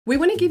We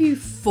want to give you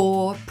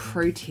 4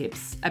 pro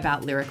tips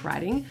about lyric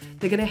writing.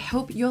 They're going to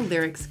help your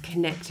lyrics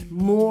connect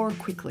more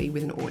quickly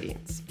with an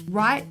audience.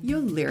 Write your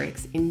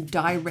lyrics in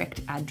direct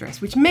address,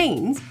 which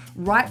means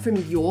write from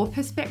your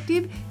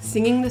perspective,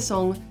 singing the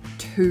song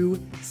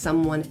to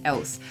someone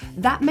else.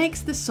 That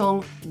makes the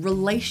song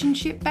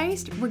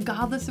relationship-based,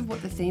 regardless of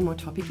what the theme or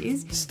topic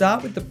is.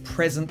 Start with the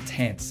present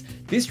tense.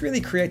 This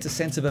really creates a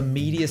sense of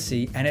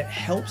immediacy and it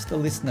helps the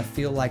listener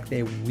feel like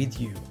they're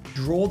with you.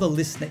 Draw the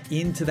listener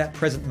into that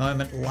present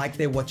moment like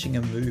they're watching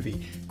a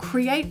movie.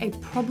 Create a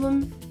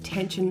problem,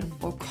 tension,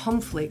 or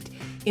conflict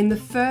in the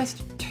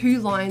first 2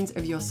 lines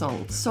of your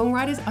song.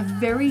 Songwriters are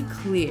very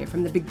clear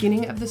from the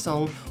beginning of the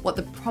song what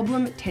the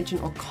problem, tension,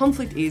 or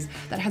conflict is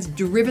that has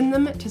driven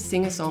them to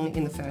sing a song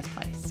in the first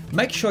place.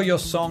 Make sure your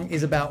song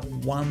is about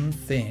one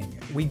thing.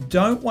 We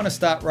don't want to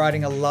start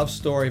writing a love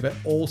story, but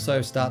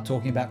also start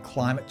talking about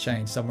climate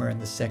change somewhere in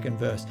the second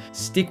verse.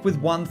 Stick with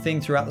one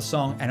thing throughout the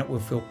song and it will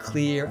feel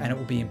clear and it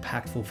will be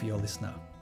impactful for your listener.